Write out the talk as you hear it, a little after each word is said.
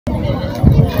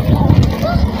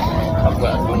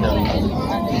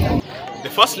The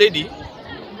First Lady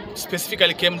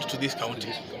specifically came to this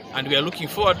county, and we are looking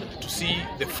forward to see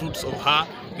the fruits of her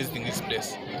visiting this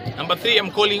place. Number 3,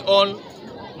 I'm calling all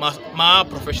MAA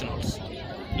professionals,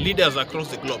 leaders across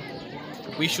the globe.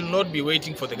 We should not be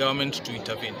waiting for the government to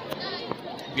intervene.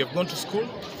 We have gone to school,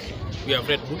 we have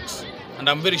read books, and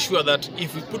I'm very sure that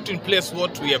if we put in place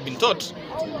what we have been taught,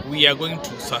 we are going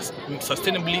to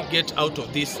sustainably get out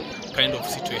of this kind of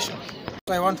situation.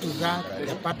 I want to thank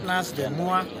the partners, the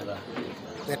MUA,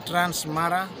 the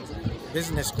Trans-Mara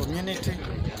business community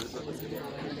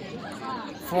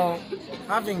for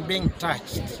having been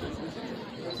touched,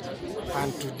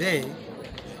 and today,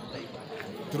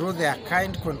 through their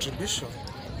kind contribution,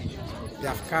 they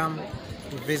have come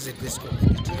to visit this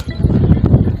community.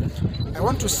 I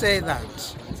want to say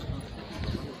that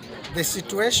the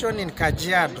situation in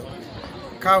Kajiado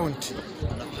County,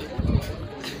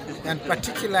 and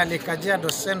particularly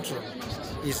Kajiado Central,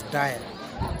 is dire.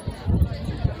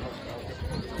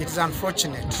 It's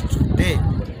unfortunate today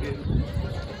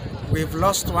we've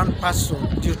lost one person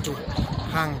due to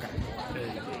hunger.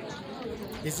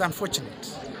 It's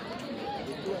unfortunate.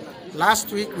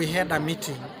 Last week we had a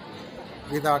meeting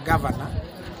with our governor,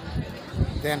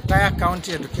 the entire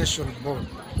county education board.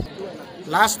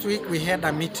 Last week we had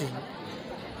a meeting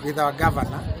with our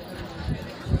governor,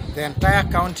 the entire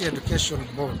county education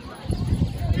board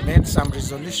made some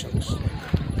resolutions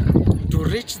to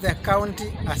reach the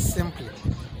county assembly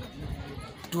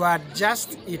to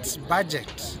adjust its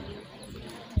budget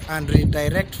and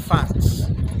redirect funds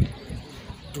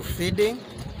to feeding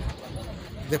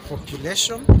the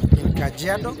population in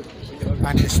Kajiado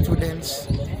and the students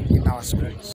in our schools.